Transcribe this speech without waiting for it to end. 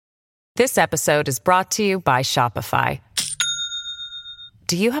This episode is brought to you by Shopify.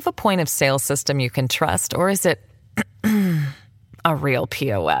 Do you have a point of sale system you can trust, or is it a real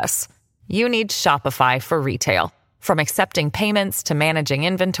POS? You need Shopify for retail. From accepting payments to managing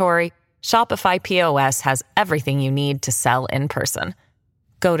inventory, Shopify POS has everything you need to sell in person.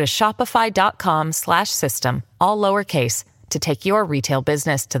 Go to shopify.com/system, all lowercase, to take your retail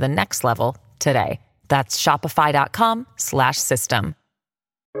business to the next level today. That's shopify.com/system.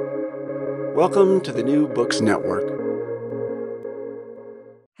 Welcome to the New Books Network.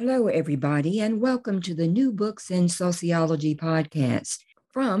 Hello, everybody, and welcome to the New Books in Sociology podcast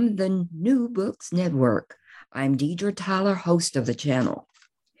from the New Books Network. I'm Deidre Tyler, host of the channel.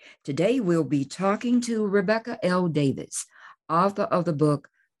 Today, we'll be talking to Rebecca L. Davis, author of the book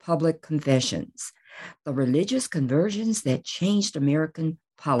Public Confessions: The Religious Conversions That Changed American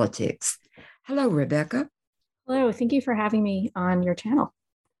Politics. Hello, Rebecca. Hello, thank you for having me on your channel.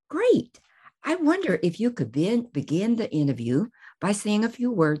 Great. I wonder if you could begin the interview by saying a few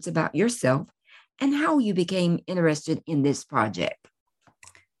words about yourself and how you became interested in this project.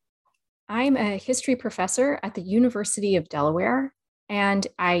 I'm a history professor at the University of Delaware, and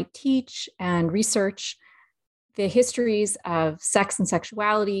I teach and research the histories of sex and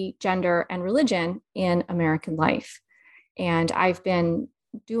sexuality, gender, and religion in American life. And I've been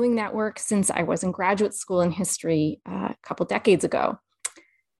doing that work since I was in graduate school in history a couple decades ago.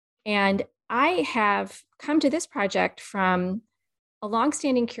 And I have come to this project from a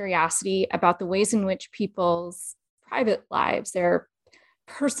longstanding curiosity about the ways in which people's private lives, their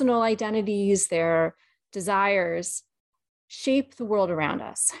personal identities, their desires shape the world around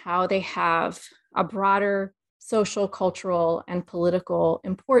us, how they have a broader social, cultural, and political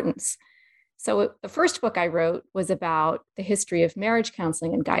importance. So the first book I wrote was about the history of marriage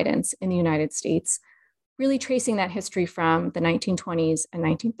counseling and guidance in the United States, really tracing that history from the 1920s and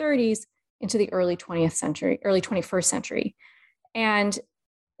 1930s into the early 21st century. And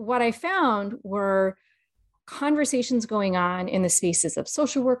what I found were conversations going on in the spaces of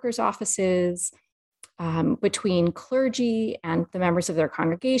social workers' offices, between clergy and the members of their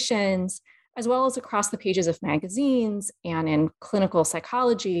congregations, as well as across the pages of magazines and in clinical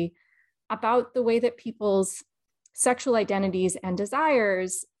psychology, about the way that people's sexual identities and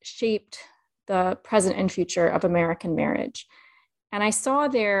desires shaped the present and future of American marriage. And I saw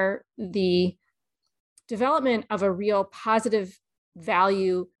there the development of a real positive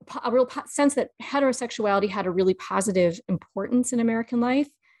value, a real sense that heterosexuality had a really positive importance in American life,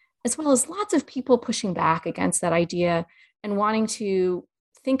 as well as lots of people pushing back against that idea and wanting to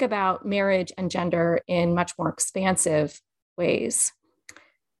think about marriage and gender in much more expansive ways.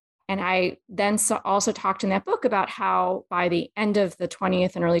 And I then also talked in that book about how by the end of the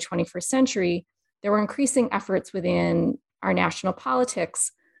 20th and early 21st century, there were increasing efforts within our national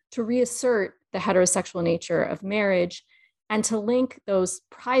politics to reassert the heterosexual nature of marriage and to link those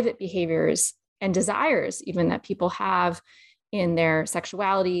private behaviors and desires even that people have in their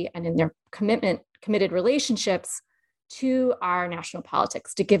sexuality and in their committed relationships to our national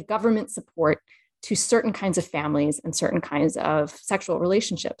politics, to give government support to certain kinds of families and certain kinds of sexual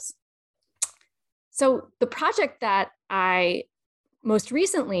relationships. So the project that I most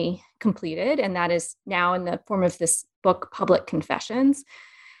recently completed, and that is now in the form of this book, Public Confessions,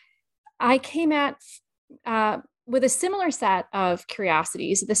 I came at with a similar set of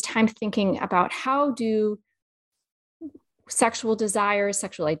curiosities, this time thinking about how do sexual desires,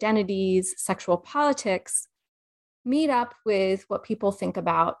 sexual identities, sexual politics meet up with what people think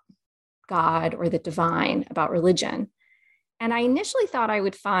about God or the divine, about religion. And I initially thought I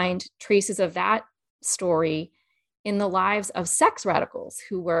would find traces of that story in the lives of sex radicals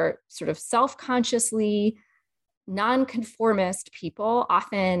who were sort of self-consciously nonconformist people,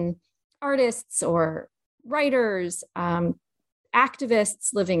 often artists or writers,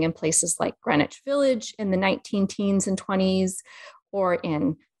 activists living in places like Greenwich Village in the 19-teens and 20s, or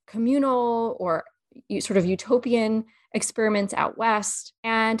in communal or sort of utopian experiments out west.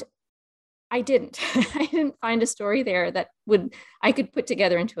 And I didn't find a story there that I could put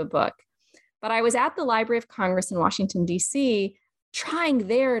together into a book. But I was at the Library of Congress in Washington, D.C., trying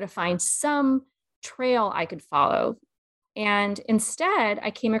there to find some trail I could follow. And instead,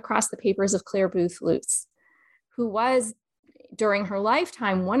 I came across the papers of Clare Boothe Luce, who was, during her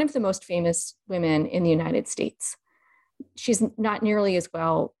lifetime, one of the most famous women in the United States. She's not nearly as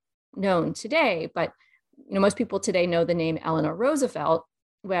well known today, but most people today know the name Eleanor Roosevelt.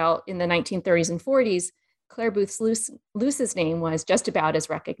 Well, in the 1930s and 40s, Clare Boothe Luce's name was just about as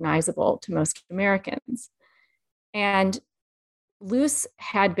recognizable to most Americans. And Luce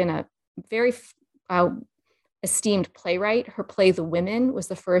had been a very esteemed playwright. Her play, The Women, was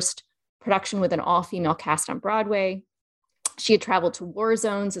the first production with an all-female cast on Broadway. She had traveled to war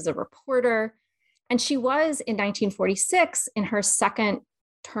zones as a reporter. And she was, in 1946, in her second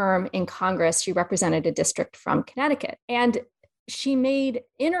term in Congress, she represented a district from Connecticut. And she made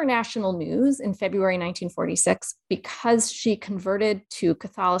international news in February 1946 because she converted to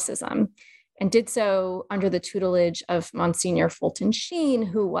Catholicism and did so under the tutelage of Monsignor Fulton Sheen,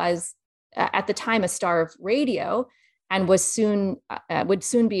 who was at the time a star of radio and would soon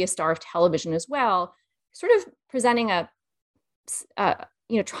be a star of television as well, sort of presenting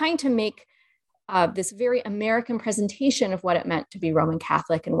trying to make this very American presentation of what it meant to be Roman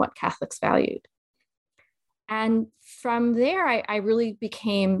Catholic and what Catholics valued. And from there, I really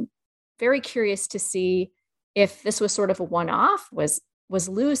became very curious to see if this was sort of a one-off. Was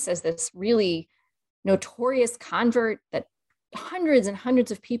Luce, as this really notorious convert that hundreds and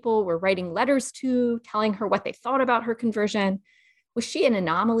hundreds of people were writing letters to, telling her what they thought about her conversion, was she an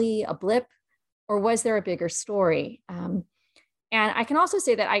anomaly, a blip, or was there a bigger story? And I can also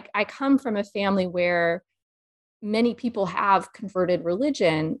say that I come from a family where many people have converted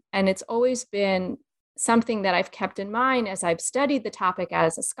religion, and it's always been something that I've kept in mind as I've studied the topic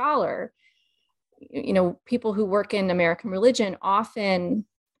as a scholar. People who work in American religion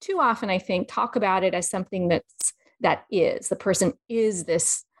too often, I think, talk about it as something that is, the person is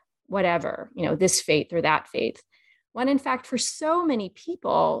this whatever, this faith or that faith. When in fact, for so many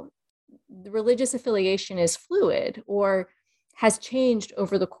people, the religious affiliation is fluid or has changed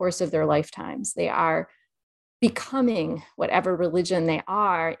over the course of their lifetimes. They are becoming whatever religion they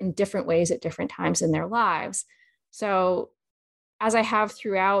are in different ways at different times in their lives. So as I have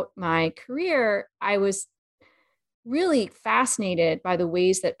throughout my career, I was really fascinated by the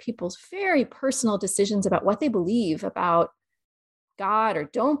ways that people's very personal decisions about what they believe about God or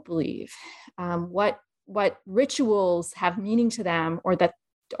don't believe, what rituals have meaning to them or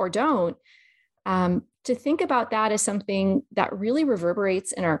don't, to think about that as something that really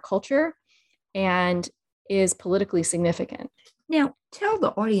reverberates in our culture and is politically significant. Now, tell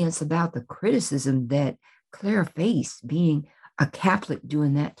the audience about the criticism that Claire faced being a Catholic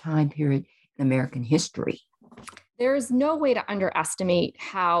during that time period in American history. There is no way to underestimate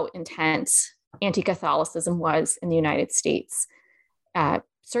how intense anti-Catholicism was in the United States,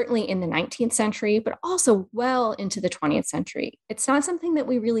 certainly in the 19th century, but also well into the 20th century. It's not something that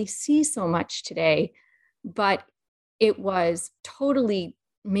we really see so much today, but it was totally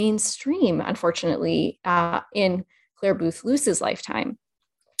mainstream, unfortunately, in Clare Boothe Luce's lifetime.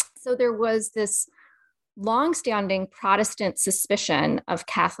 So there was this longstanding Protestant suspicion of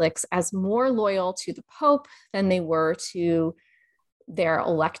Catholics as more loyal to the Pope than they were to their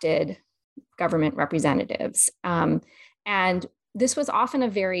elected government representatives. And this was often a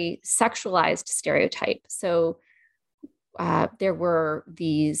very sexualized stereotype. So there were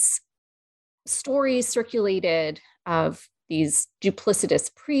these stories circulated of these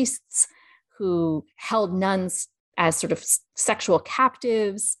duplicitous priests who held nuns as sort of sexual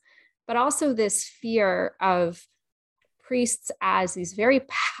captives, but also this fear of priests as these very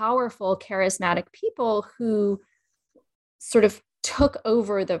powerful, charismatic people who sort of took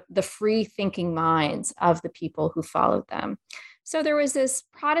over the free-thinking minds of the people who followed them. So there was this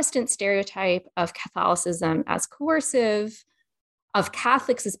Protestant stereotype of Catholicism as coercive, of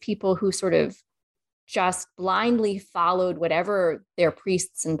Catholics as people who sort of just blindly followed whatever their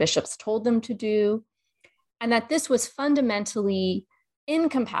priests and bishops told them to do, and that this was fundamentally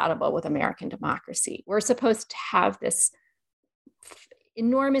incompatible with American democracy. We're supposed to have this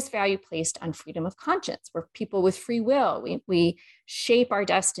enormous value placed on freedom of conscience. We're people with free will. We shape our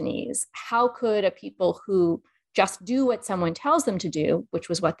destinies. How could a people who just do what someone tells them to do, which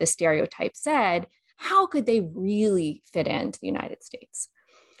was what this stereotype said, how could they really fit into the United States?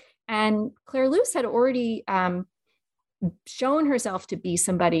 And Clare Luce had already shown herself to be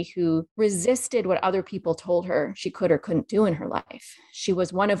somebody who resisted what other people told her she could or couldn't do in her life. She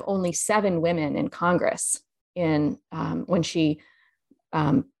was one of only 7 women in Congress when she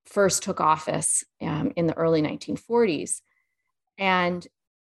first took office in the early 1940s. And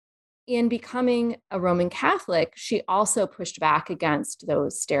in becoming a Roman Catholic, she also pushed back against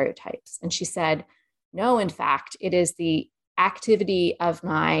those stereotypes. And she said, no, in fact, it is the activity of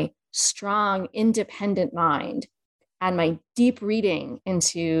my strong, independent mind and my deep reading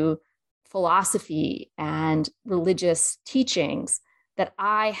into philosophy and religious teachings that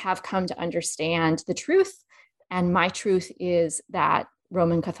I have come to understand the truth. And my truth is that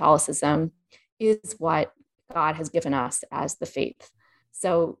Roman Catholicism is what God has given us as the faith.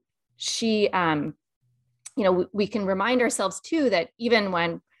 So she, we can remind ourselves too that even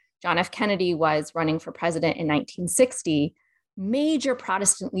when John F. Kennedy was running for president in 1960, major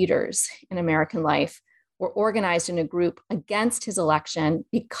Protestant leaders in American life were organized in a group against his election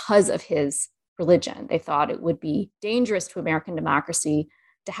because of his religion. They thought it would be dangerous to American democracy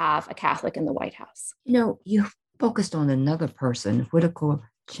to have a Catholic in the White House. You focused on another person,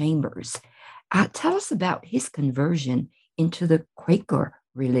 Whittaker Chambers. Tell us about his conversion into the Quaker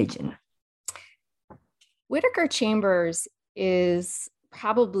religion. Whittaker Chambers is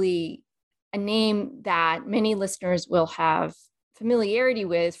probably a name that many listeners will have familiarity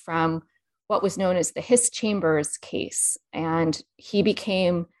with from what was known as the Hiss Chambers case. And he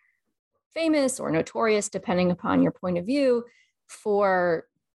became famous or notorious, depending upon your point of view, for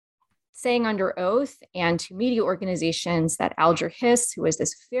saying under oath and to media organizations that Alger Hiss, who was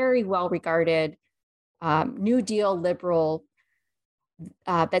this very well-regarded New Deal liberal,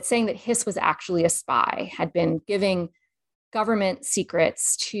 that saying that Hiss was actually a spy, had been giving government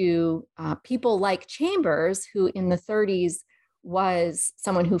secrets to people like Chambers, who in the 30s was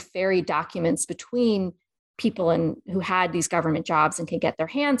someone who ferried documents between people who had these government jobs and could get their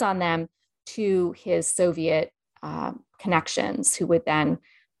hands on them to his Soviet connections, who would then,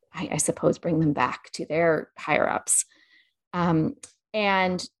 I suppose, bring them back to their higher ups.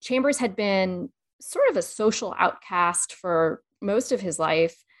 And Chambers had been sort of a social outcast for most of his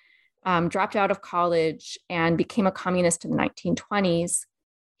life, dropped out of college and became a communist in the 1920s.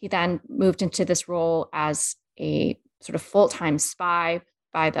 He then moved into this role as a sort of full-time spy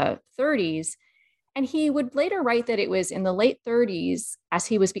by the 30s. And he would later write that it was in the late 30s, as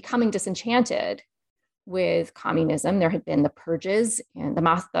he was becoming disenchanted with communism. There had been the purges and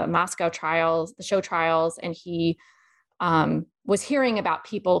the Moscow trials, the show trials, and he was hearing about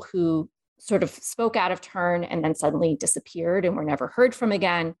people who sort of spoke out of turn and then suddenly disappeared and were never heard from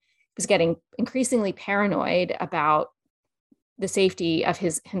again. He was getting increasingly paranoid about the safety of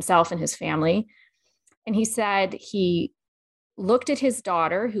himself and his family. And he said he looked at his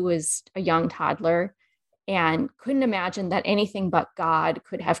daughter, who was a young toddler, and couldn't imagine that anything but God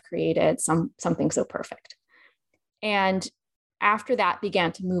could have created something so perfect. And after that,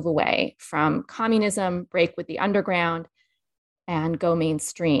 began to move away from communism, break with the underground, and go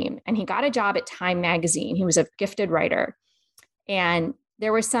mainstream. And he got a job at Time magazine. He was a gifted writer. And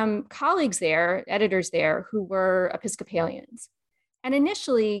there were some colleagues there, editors there, who were Episcopalians. And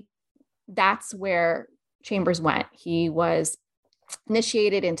initially, that's where Chambers went. He was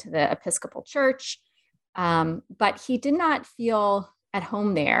initiated into the Episcopal Church, but he did not feel at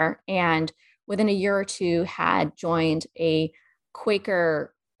home there. And within a year or two had joined a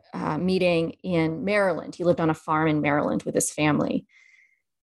Quaker meeting in Maryland. He lived on a farm in Maryland with his family.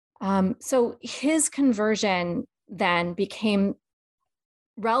 So his conversion then became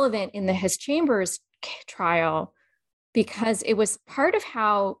relevant in the Hiss Chambers trial because it was part of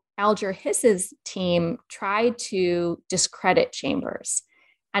how Alger Hiss's team tried to discredit Chambers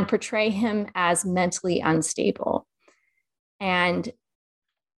and portray him as mentally unstable. And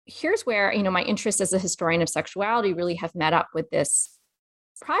here's where, my interests as a historian of sexuality really have met up with this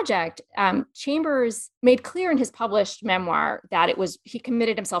project. Chambers made clear in his published memoir that he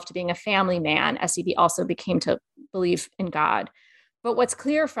committed himself to being a family man as he also became to believe in God. But what's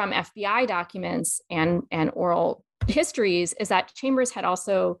clear from FBI documents and oral histories is that Chambers had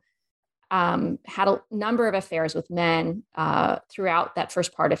also had a number of affairs with men throughout that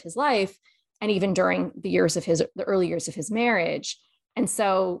first part of his life, and even during the early years of his marriage. And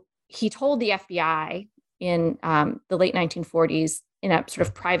so he told the FBI in the late 1940s, in a sort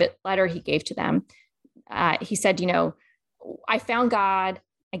of private letter he gave to them, he said, I found God,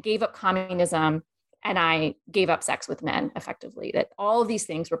 I gave up communism, and I gave up sex with men, effectively, that all of these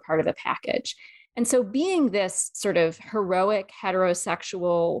things were part of a package. And so being this sort of heroic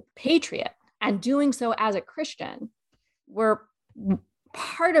heterosexual patriot and doing so as a Christian were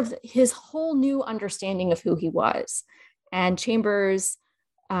part of his whole new understanding of who he was. And Chambers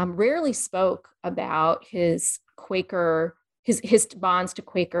rarely spoke about his Quaker, his bonds to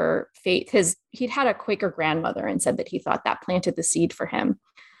Quaker faith. He'd had a Quaker grandmother and said that he thought that planted the seed for him.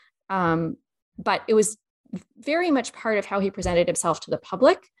 But it was very much part of how he presented himself to the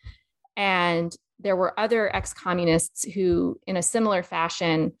public. And there were other ex-communists who, in a similar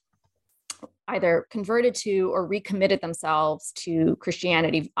fashion, either converted to or recommitted themselves to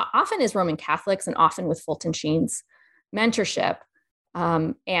Christianity, often as Roman Catholics and often with Fulton Sheen's mentorship.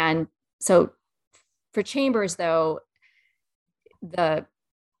 And so for Chambers, though, the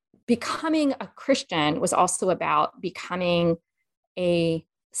becoming a Christian was also about becoming a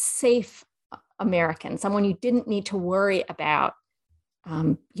safe American, someone you didn't need to worry about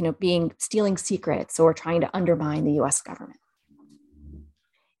stealing secrets or trying to undermine the U.S. government.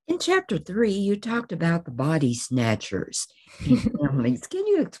 In chapter 3, you talked about the body snatchers and families. Can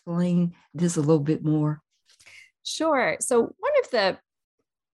you explain this a little bit more? Sure. So one of the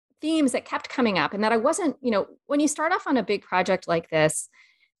themes that kept coming up, and that I wasn't, when you start off on a big project like this,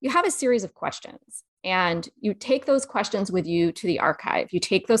 you have a series of questions and you take those questions with you to the archive. You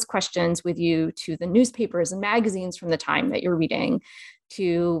take those questions with you to the newspapers and magazines from the time that you're reading,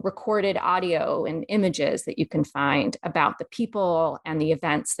 to recorded audio and images that you can find about the people and the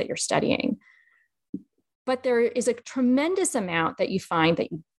events that you're studying. But there is a tremendous amount that you find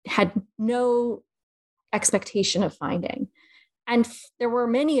that you had no expectation of finding. And there were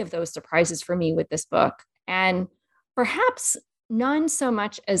many of those surprises for me with this book. And perhaps none so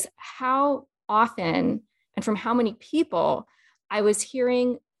much as how often and from how many people I was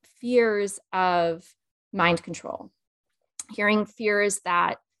hearing fears of mind control, hearing fears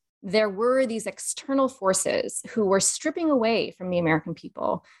that there were these external forces who were stripping away from the American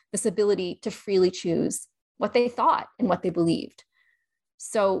people this ability to freely choose what they thought and what they believed.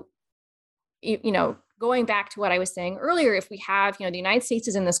 So, going back to what I was saying earlier, if we have, the United States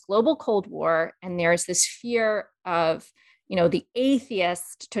is in this global Cold War, and there's this fear of, the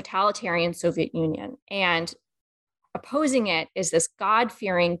atheist totalitarian Soviet Union, and opposing it is this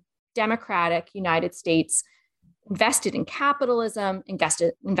God-fearing democratic United States invested in capitalism,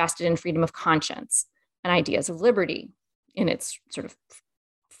 invested in freedom of conscience and ideas of liberty in its sort of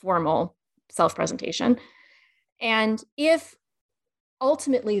formal self-presentation. And if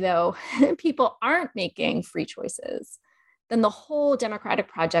ultimately, though, people aren't making free choices, then the whole democratic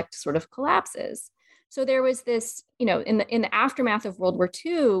project sort of collapses. So there was this, in the aftermath of World War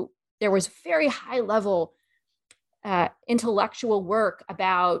II, there was very high level intellectual work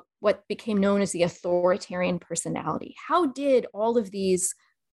about what became known as the authoritarian personality. How did all of these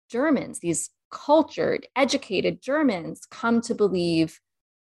Germans, these cultured, educated Germans, come to believe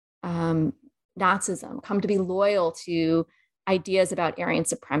Nazism, come to be loyal to ideas about Aryan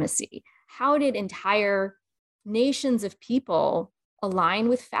supremacy? How did entire nations of people align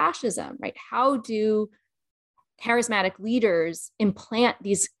with fascism, right? How do charismatic leaders implant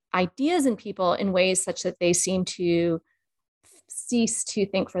these ideas in people in ways such that they seem to cease to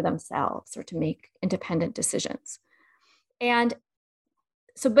think for themselves or to make independent decisions? And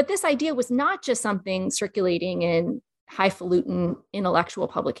so, but this idea was not just something circulating in highfalutin intellectual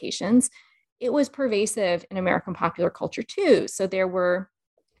publications. It was pervasive in American popular culture too. So there were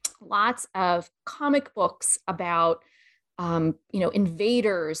lots of comic books about,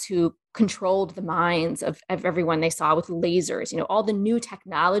 invaders who controlled the minds of everyone they saw with lasers. All the new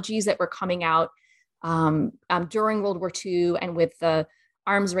technologies that were coming out during World War II and with the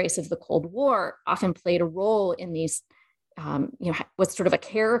arms race of the Cold War often played a role in these, was sort of a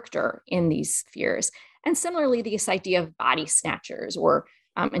character in these fears. And similarly, this idea of body snatchers, or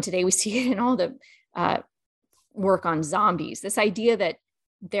and today we see it in all the work on zombies, this idea that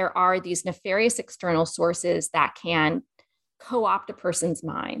there are these nefarious external sources that can co-opt a person's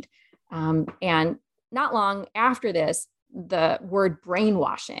mind. And not long after this, the word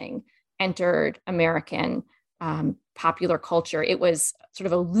brainwashing entered American popular culture. It was sort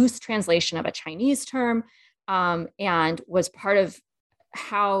of a loose translation of a Chinese term, and was part of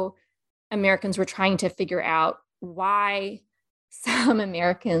how Americans were trying to figure out why some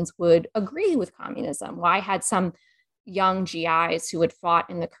Americans would agree with communism. Why had some young GIs who had fought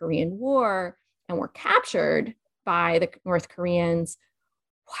in the Korean War and were captured by the North Koreans,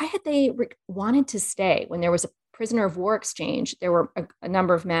 why had they wanted to stay? When there was a prisoner of war exchange, there were a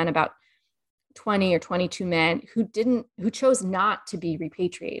number of men, about 20 or 22 men, who chose not to be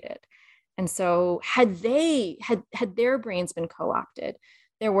repatriated. And so had their brains been co-opted,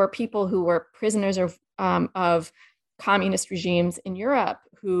 there were people who were prisoners of communist regimes in Europe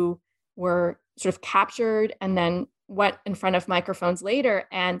who were sort of captured and then went in front of microphones later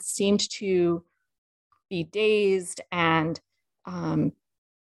and seemed to be dazed and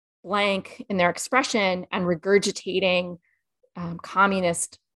blank in their expression and regurgitating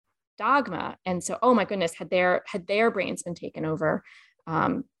communist dogma. And so, oh my goodness, had their brains been taken over?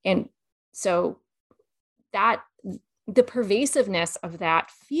 And so that the pervasiveness of that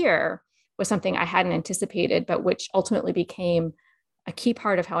fear was something I hadn't anticipated, but which ultimately became a key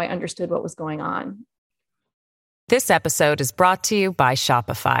part of how I understood what was going on. This episode is brought to you by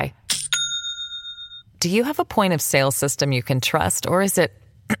Shopify. Do you have a point of sale system you can trust, or is it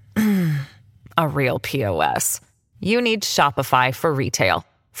a real POS? You need Shopify for retail.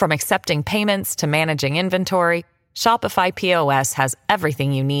 From accepting payments to managing inventory, Shopify POS has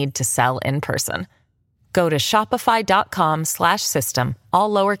everything you need to sell in person. Go to shopify.com/system,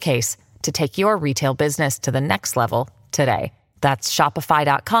 all lowercase, to take your retail business to the next level today. That's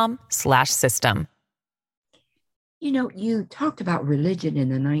shopify.com/system. You know, you talked about religion in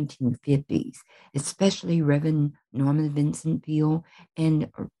the 1950s, especially Reverend Norman Vincent Peale and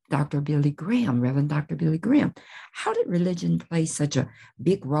Reverend Dr. Billy Graham. How did religion play such a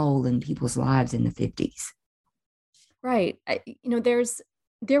big role in people's lives in the 50s? Right.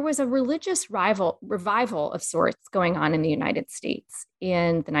 There was a religious revival of sorts going on in the United States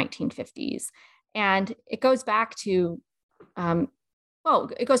in the 1950s. And it goes back to,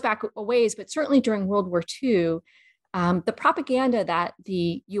 it goes back a ways, but certainly during World War II, the propaganda that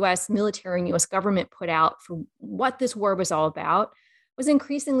the US military and US government put out for what this war was all about was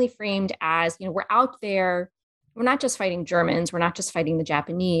increasingly framed as, we're out there, we're not just fighting Germans, we're not just fighting the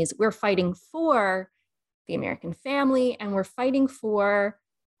Japanese, we're fighting for the American family, and we're fighting for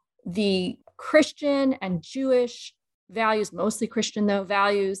the Christian and Jewish values, mostly Christian though,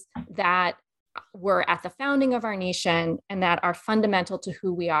 values that were at the founding of our nation and that are fundamental to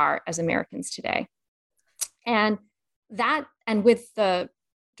who we are as Americans today. And with the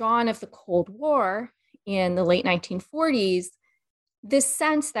dawn of the Cold War in the late 1940s, this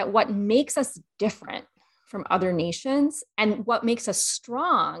sense that what makes us different from other nations and what makes us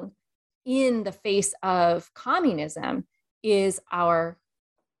strong in the face of communism is the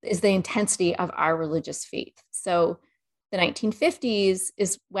intensity of our religious faith. So the 1950s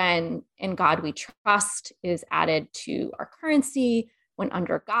is when In God We Trust is added to our currency, when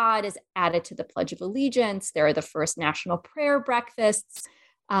Under God is added to the Pledge of Allegiance. There are the first national prayer breakfasts.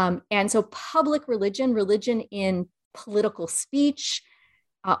 And so public religion in political speech,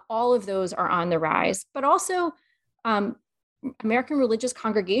 all of those are on the rise. But also American religious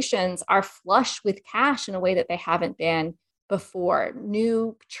congregations are flush with cash in a way that they haven't been before.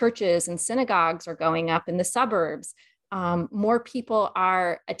 New churches and synagogues are going up in the suburbs. More people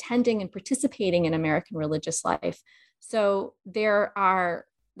are attending and participating in American religious life. So there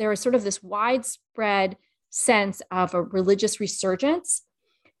is sort of this widespread sense of a religious resurgence,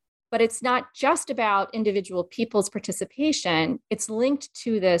 but it's not just about individual people's participation. It's linked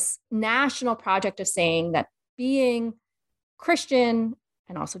to this national project of saying that being Christian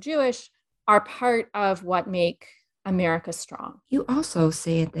and also Jewish are part of what make America strong. You also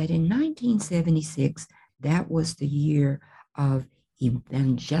said that in 1976, that was the year of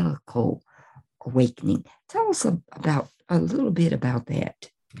evangelical awakening. Tell us a little bit about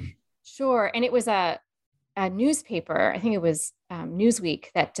that. Sure. And it was a newspaper, I think it was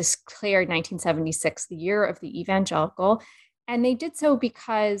Newsweek, that declared 1976 the year of the evangelical. And they did so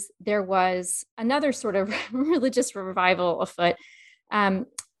because there was another sort of religious revival afoot.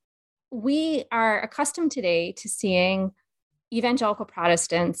 We are accustomed today to seeing evangelical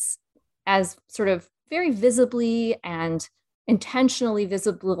Protestants as sort of very visibly and intentionally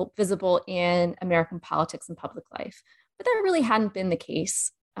visible in American politics and public life. But that really hadn't been the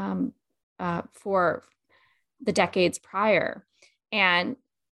case for the decades prior. And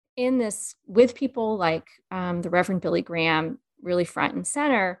in this, with people like the Reverend Billy Graham really front and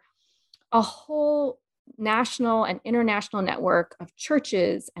center, a whole national and international network of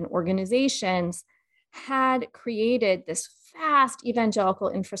churches and organizations had created this vast evangelical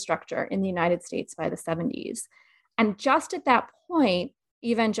infrastructure in the United States by the 70s. And just at that point,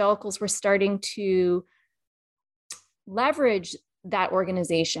 evangelicals were starting to leverage that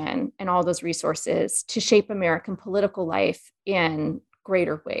organization and all those resources to shape American political life in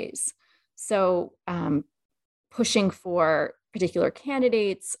greater ways. So pushing for particular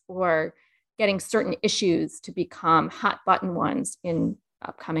candidates or getting certain issues to become hot button ones in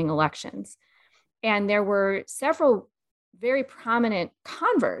upcoming elections. And there were several very prominent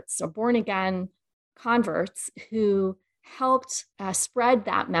converts or born again converts who helped spread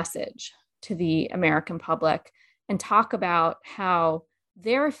that message to the American public and talk about how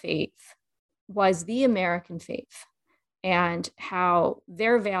their faith was the American faith and how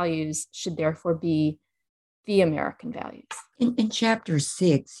their values should therefore be the American values. In chapter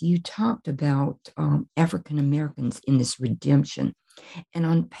 6, you talked about African Americans in this redemption. And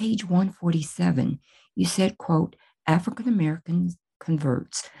on page 147, you said, quote, African American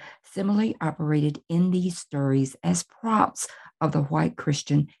converts similarly operated in these stories as props of the white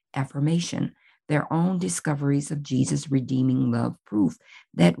Christian affirmation, their own discoveries of Jesus' redeeming love proof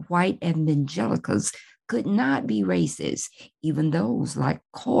that white evangelicals could not be racist, even those like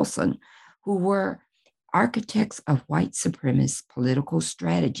Colson, who were architects of white supremacist political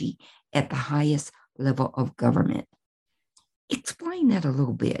strategy at the highest level of government. Explain that a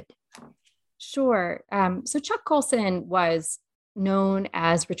little bit. Sure. So Chuck Colson was known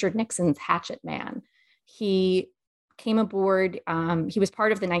as Richard Nixon's hatchet man. He came aboard. He was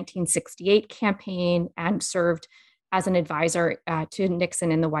part of the 1968 campaign and served as an advisor to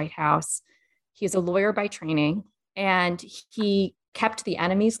Nixon in the White House. He's a lawyer by training, and he kept the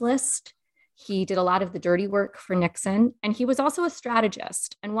enemies list. He did a lot of the dirty work for Nixon, and he was also a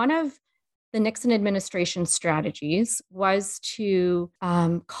strategist. And one of the Nixon administration strategies was to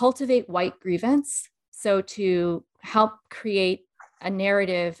cultivate white grievance. So to help create a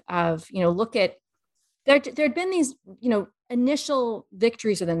narrative of, look at, there'd been these, initial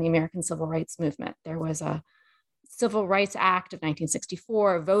victories within the American Civil Rights Movement. There was a Civil Rights Act of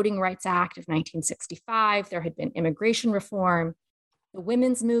 1964, a Voting Rights Act of 1965. There had been immigration reform. The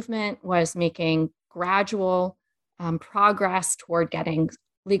women's movement was making gradual progress toward getting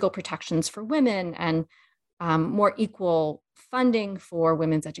legal protections for women and more equal funding for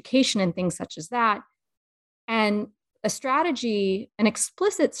women's education and things such as that. And a strategy, an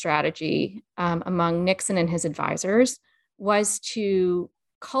explicit strategy among Nixon and his advisors was to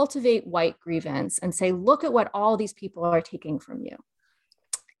cultivate white grievance and say, look at what all these people are taking from you.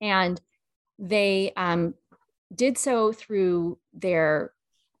 And they did so through their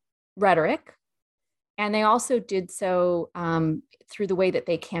rhetoric. And they also did so through the way that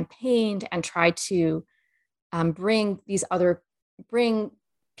they campaigned and tried to bring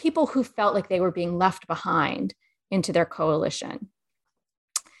people who felt like they were being left behind into their coalition.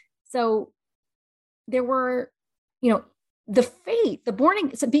 So there were,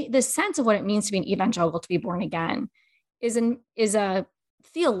 the sense of what it means to be an evangelical, to be born again, is a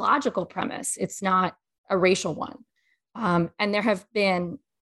theological premise. It's not a racial one. And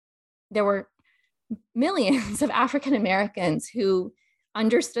there were millions of African Americans who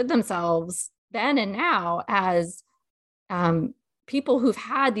understood themselves then and now as people who've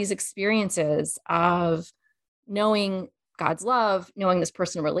had these experiences of knowing God's love, knowing this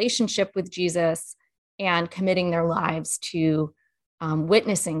personal relationship with Jesus, and committing their lives to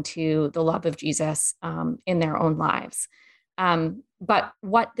witnessing to the love of Jesus in their own lives. But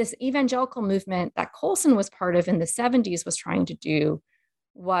what this evangelical movement that Colson was part of in the 70s was trying to do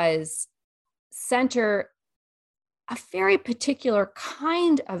was center a very particular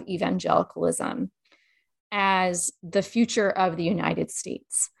kind of evangelicalism as the future of the United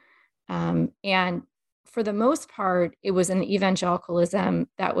States. And for the most part, it was an evangelicalism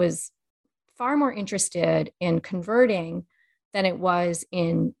that was far more interested in converting than it was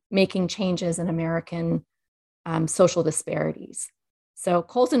in making changes in American social disparities. So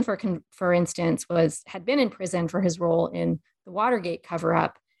Colson, for instance, had been in prison for his role in the Watergate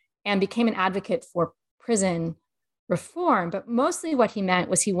cover-up and became an advocate for prison reform. But mostly what he meant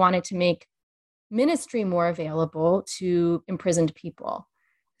was he wanted to make ministry more available to imprisoned people.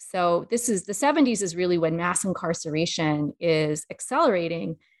 So the 70s is really when mass incarceration is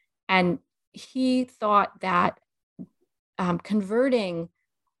accelerating. And he thought that converting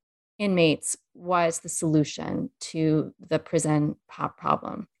inmates was the solution to the prison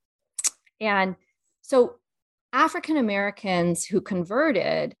problem. And so African Americans who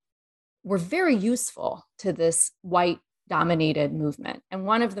converted were very useful to this white-dominated movement. And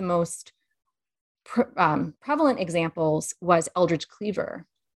one of the most prevalent examples was Eldridge Cleaver.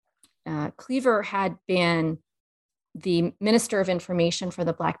 Cleaver had been the Minister of Information for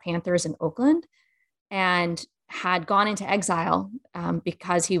the Black Panthers in Oakland and had gone into exile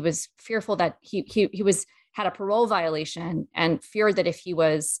because he was fearful that he had a parole violation and feared that if he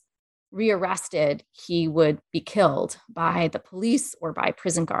was rearrested, he would be killed by the police or by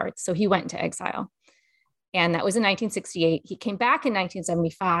prison guards. So he went into exile. And that was in 1968. He came back in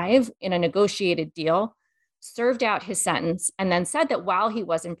 1975 in a negotiated deal, served out his sentence, and then said that while he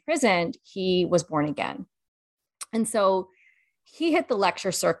was imprisoned, he was born again. And so he hit the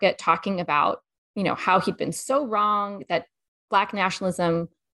lecture circuit talking about, how he'd been so wrong, that Black nationalism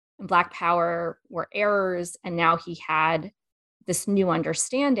and Black power were errors. And now he had this new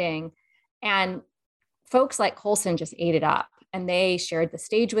understanding. And folks like Colson just ate it up, and they shared the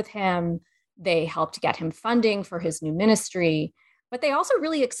stage with him. They helped get him funding for his new ministry, but they also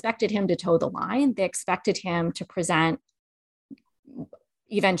really expected him to toe the line. They expected him to present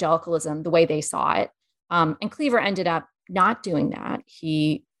evangelicalism the way they saw it. And Cleaver ended up not doing that.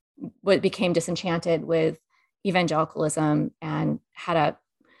 He became disenchanted with evangelicalism and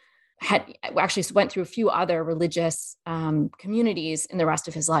actually went through a few other religious communities in the rest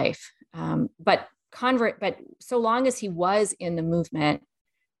of his life. But so long as he was in the movement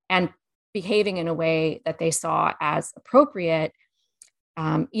and behaving in a way that they saw as appropriate,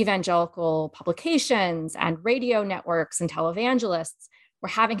 evangelical publications and radio networks and televangelists were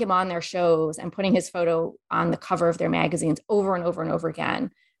having him on their shows and putting his photo on the cover of their magazines over and over and over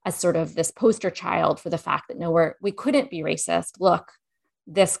again as sort of this poster child for the fact that we couldn't be racist. Look,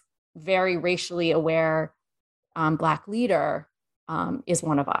 this very racially aware Black leader is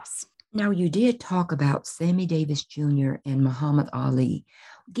one of us. Now, you did talk about Sammy Davis Jr. and Muhammad Ali.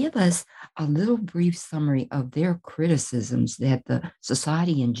 Give us a little brief summary of their criticisms that the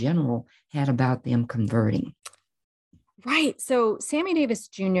society in general had about them converting. Right. So Sammy Davis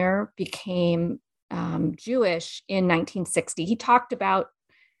Jr. became Jewish in 1960. He talked about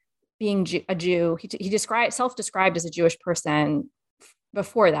being a Jew. He self-described as a Jewish person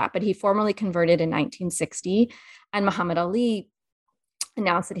before that, but he formally converted in 1960. And Muhammad Ali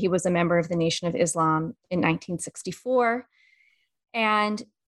announced that he was a member of the Nation of Islam in 1964. And,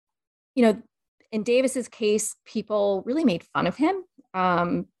 in Davis's case, people really made fun of him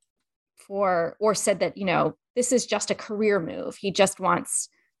or said that, this is just a career move. He just wants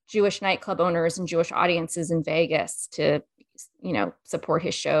Jewish nightclub owners and Jewish audiences in Vegas to, support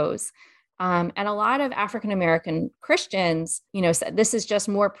his shows. And a lot of African-American Christians, said this is just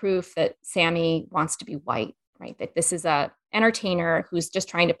more proof that Sammy wants to be white, right? That this is a entertainer who's just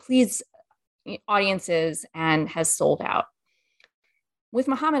trying to please audiences and has sold out. With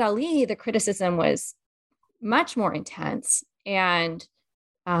Muhammad Ali, the criticism was much more intense and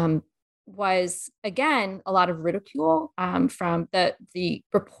was, again, a lot of ridicule from the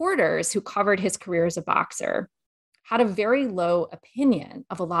reporters who covered his career as a boxer, had a very low opinion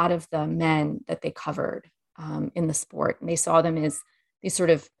of a lot of the men that they covered in the sport. And they saw them as these sort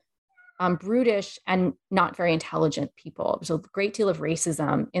of brutish and not very intelligent people. There's a great deal of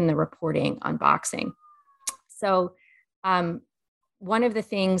racism in the reporting on boxing. So one of the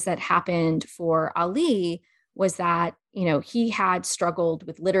things that happened for Ali was that, he had struggled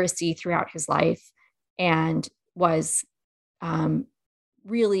with literacy throughout his life and was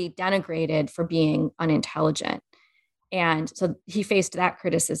really denigrated for being unintelligent. And so he faced that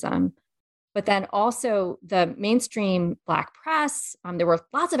criticism. But then also the mainstream Black press, there were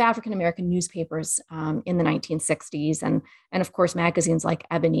lots of African-American newspapers in the 1960s and of course, magazines like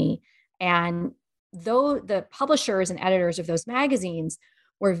Ebony. And though the publishers and editors of those magazines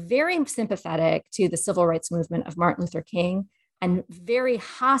were very sympathetic to the civil rights movement of Martin Luther King and very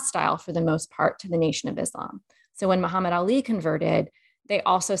hostile for the most part to the Nation of Islam. So when Muhammad Ali converted, they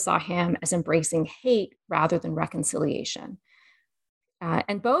also saw him as embracing hate rather than reconciliation.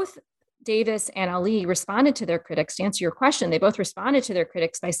 And both Davis and Ali responded to their critics. To answer your question, they both responded to their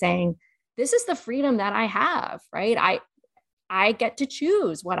critics by saying, this is the freedom that I have, right? I get to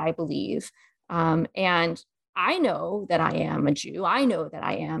choose what I believe. And I know that I am a Jew. I know that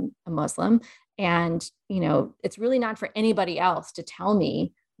I am a Muslim. And, it's really not for anybody else to tell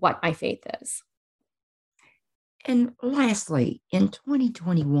me what my faith is. And lastly, in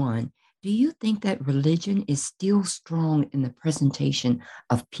 2021, do you think that religion is still strong in the presentation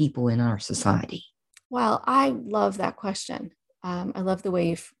of people in our society? Well, I love that question. I love the way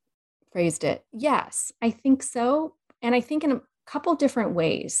you've phrased it. Yes, I think so. And I think in a couple different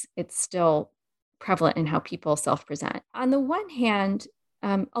ways, it's still prevalent in how people self-present. On the one hand,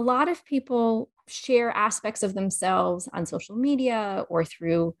 a lot of people share aspects of themselves on social media or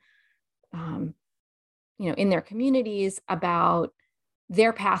through, in their communities about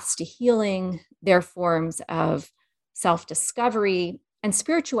their paths to healing, their forms of self-discovery, and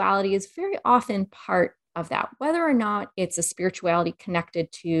spirituality is very often part of that, whether or not it's a spirituality connected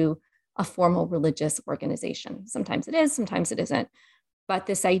to a formal religious organization. Sometimes it is, sometimes it isn't. But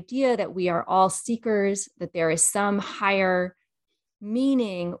this idea that we are all seekers, that there is some higher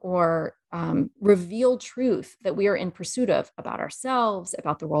meaning or revealed truth that we are in pursuit of about ourselves,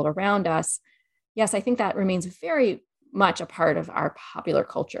 about the world around us. Yes, I think that remains very much a part of our popular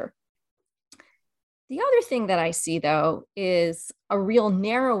culture. The other thing that I see, though, is a real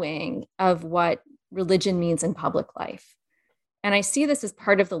narrowing of what religion means in public life. And I see this as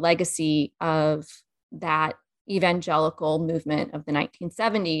part of the legacy of that evangelical movement of the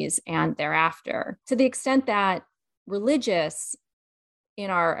 1970s and thereafter, to the extent that religious in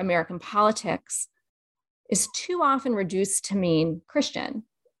our American politics is too often reduced to mean Christian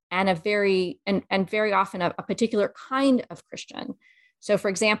and very often a particular kind of Christian. So, for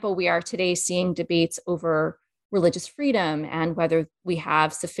example, we are today seeing debates over religious freedom and whether we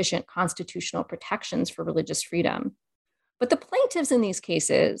have sufficient constitutional protections for religious freedom. But the plaintiffs in these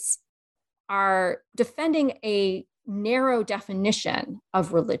cases are defending a narrow definition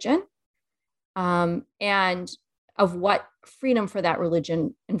of religion and of what freedom for that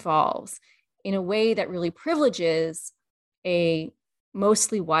religion involves in a way that really privileges a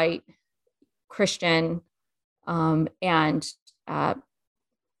mostly white Christian and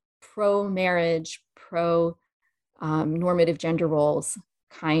pro-marriage, pro-normative gender roles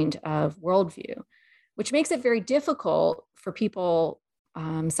kind of worldview, which makes it very difficult for people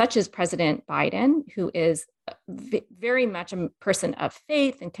such as President Biden, who is very much a person of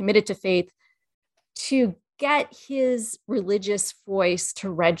faith and committed to faith, to get his religious voice to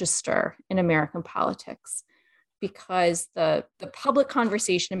register in American politics, because the public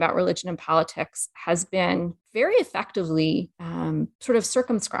conversation about religion and politics has been very effectively sort of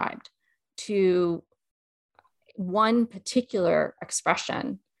circumscribed to one particular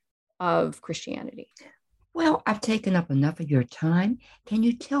expression of Christianity. Well, I've taken up enough of your time. Can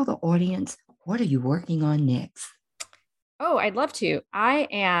you tell the audience, what are you working on next? Oh, I'd love to. I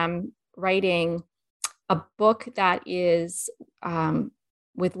am writing a book that is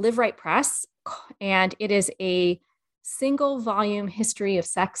with Live Right Press, and it is a single volume history of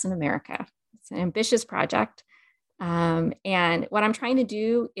sex in America. It's an ambitious project. And what I'm trying to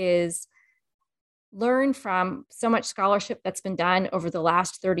do is learn from so much scholarship that's been done over the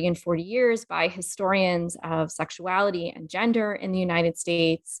last 30 and 40 years by historians of sexuality and gender in the United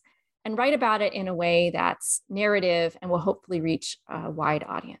States, and write about it in a way that's narrative and will hopefully reach a wide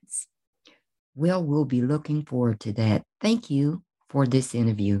audience. Well, we'll be looking forward to that. Thank you for this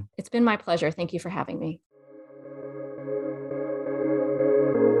interview. It's been my pleasure. Thank you for having me.